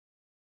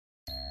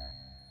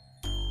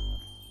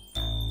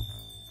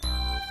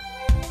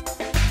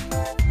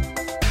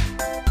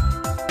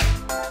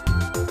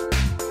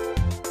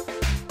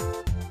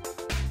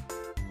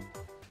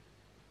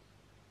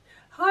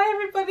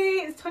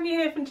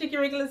Tonya from Jiggy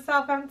Wrigglers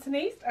Southampton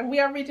East, and we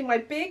are reading My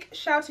Big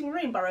Shouting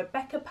Room by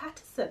Rebecca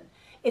Patterson.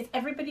 Is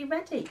everybody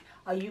ready?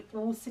 Are you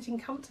all sitting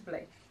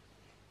comfortably?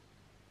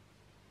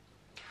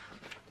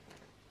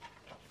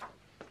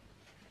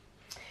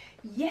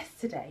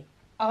 Yesterday,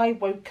 I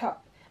woke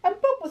up and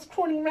Bob was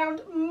crawling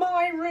around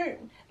my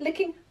room,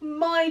 licking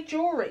my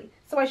jewellery.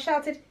 So I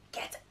shouted,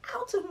 "Get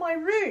out of my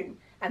room!"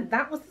 And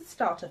that was the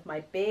start of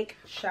my big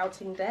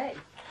shouting day.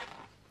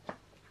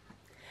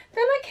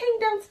 Then I came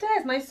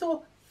downstairs and I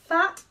saw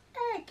that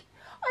egg.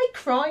 I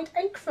cried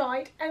and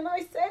cried and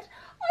I said,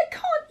 "I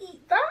can't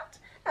eat that."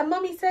 And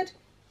Mummy said,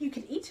 "You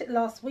could eat it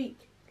last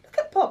week. Look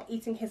at Bob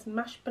eating his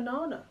mashed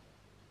banana."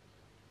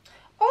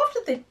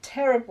 After the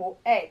terrible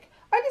egg,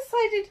 I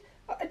decided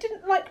I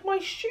didn't like my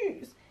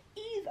shoes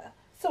either.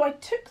 So I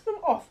took them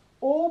off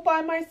all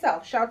by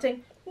myself,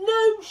 shouting,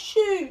 "No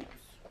shoes!"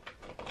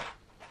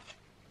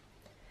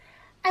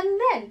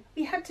 And then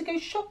we had to go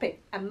shopping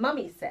and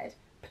Mummy said,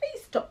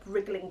 "Please stop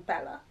wriggling,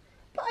 Bella."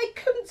 But I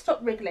couldn't stop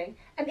wriggling,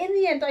 and in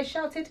the end I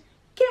shouted,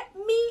 "Get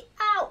me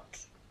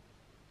out!"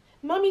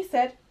 Mummy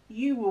said,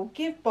 "You will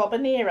give Bob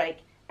an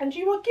earache, and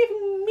you are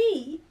giving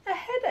me a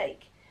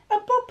headache."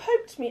 And Bob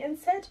poked me and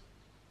said,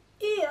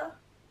 "Ear."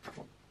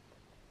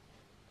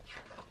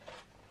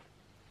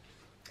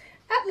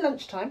 At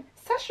lunchtime,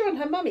 Sasha and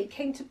her mummy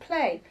came to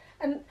play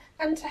and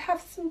to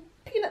have some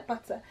peanut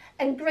butter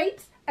and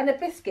grapes and a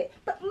biscuit,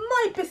 but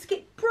my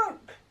biscuit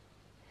broke.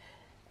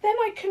 Then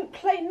I couldn't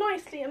play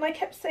nicely and I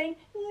kept saying,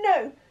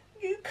 "No,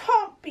 you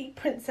can't be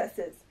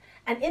princesses."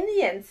 And in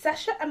the end,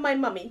 Sasha and my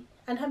mummy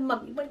and her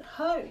mummy went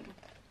home.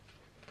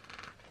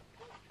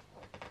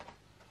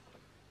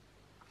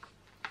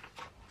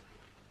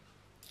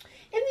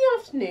 In the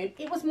afternoon,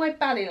 it was my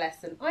ballet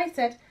lesson. I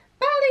said,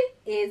 "Ballet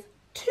is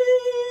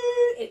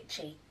too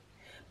itchy."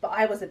 But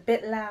I was a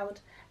bit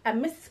loud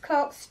and Mrs.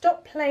 Clark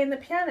stopped playing the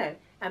piano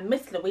and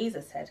Miss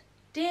Louisa said,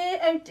 "Dear,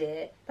 oh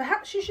dear,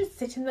 perhaps you should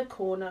sit in the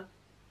corner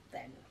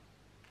then."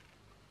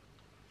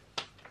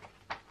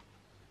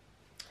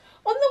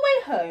 On the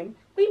way home,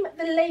 we met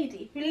the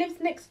lady who lives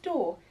next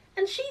door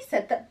and she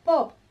said that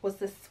Bob was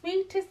the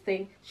sweetest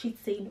thing she'd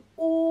seen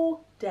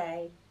all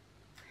day.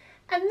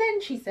 And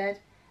then she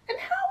said, "And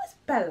how is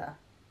Bella?"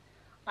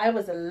 I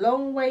was a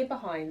long way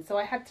behind, so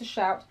I had to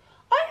shout,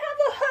 "I have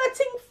a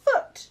hurting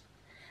foot."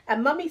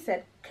 And Mummy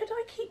said, "Could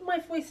I keep my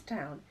voice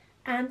down?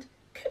 And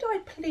could I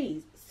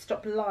please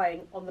stop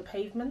lying on the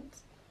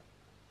pavement?"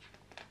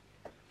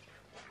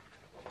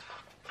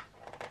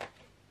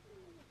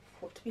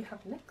 What do we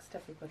have next,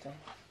 everybody?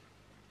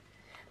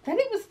 Then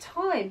it was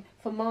time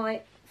for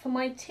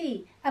my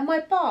tea and my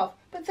bath,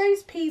 but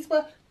those peas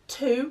were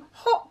too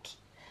hot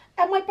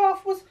and my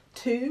bath was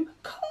too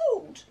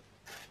cold.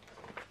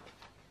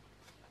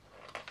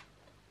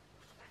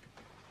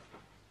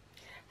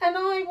 And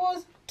I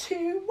was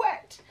too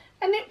wet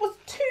and it was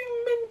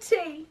too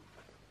minty.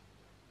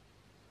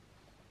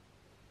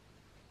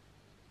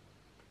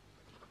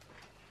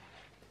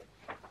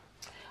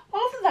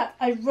 After that,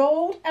 I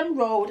rolled and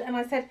rolled and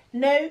I said,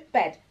 "No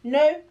bed,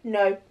 no,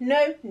 no,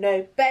 no,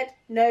 no, bed,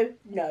 no,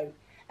 no."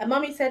 And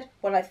Mummy said,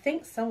 "Well, I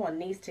think someone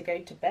needs to go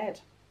to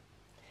bed."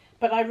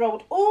 But I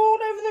rolled all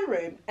over the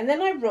room and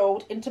then I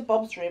rolled into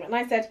Bob's room and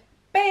I said,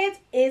 "Bed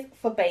is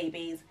for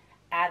babies."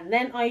 And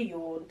then I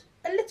yawned,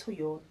 a little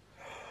yawn.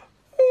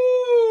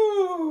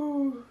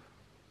 Ooh.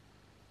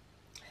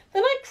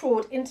 Then I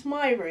crawled into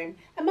my room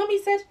and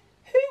Mummy said,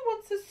 "Who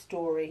wants a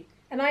story?"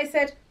 And I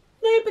said,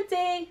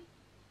 "Nobody."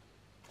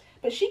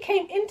 But she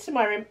came into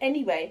my room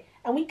anyway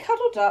and we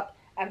cuddled up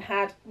and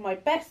had my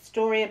best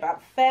story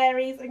about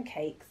fairies and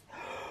cakes.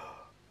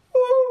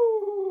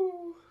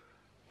 Ooh.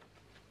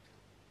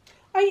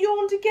 I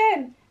yawned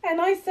again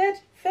and I said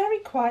very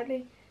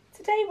quietly,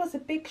 "Today was a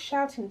big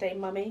shouting day,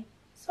 Mummy.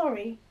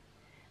 Sorry."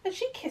 And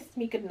she kissed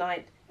me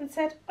goodnight and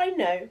said, "I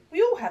know,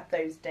 we all have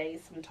those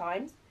days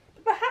sometimes,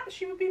 but perhaps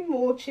you will be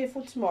more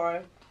cheerful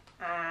tomorrow."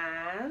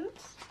 And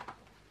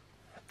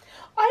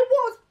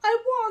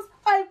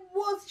I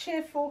was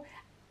cheerful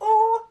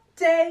all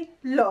day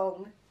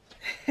long.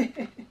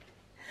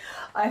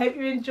 I hope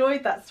you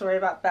enjoyed that story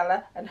about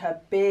Bella and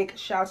her big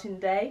shouting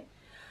day.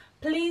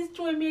 Please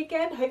join me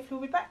again. Hopefully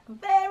we'll be back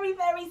very,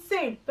 very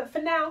soon. But for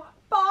now,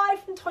 bye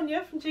from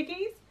Tonya from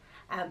Jiggy's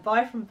and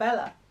bye from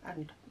Bella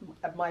and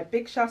my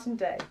big shouting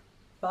day.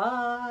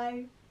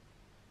 Bye.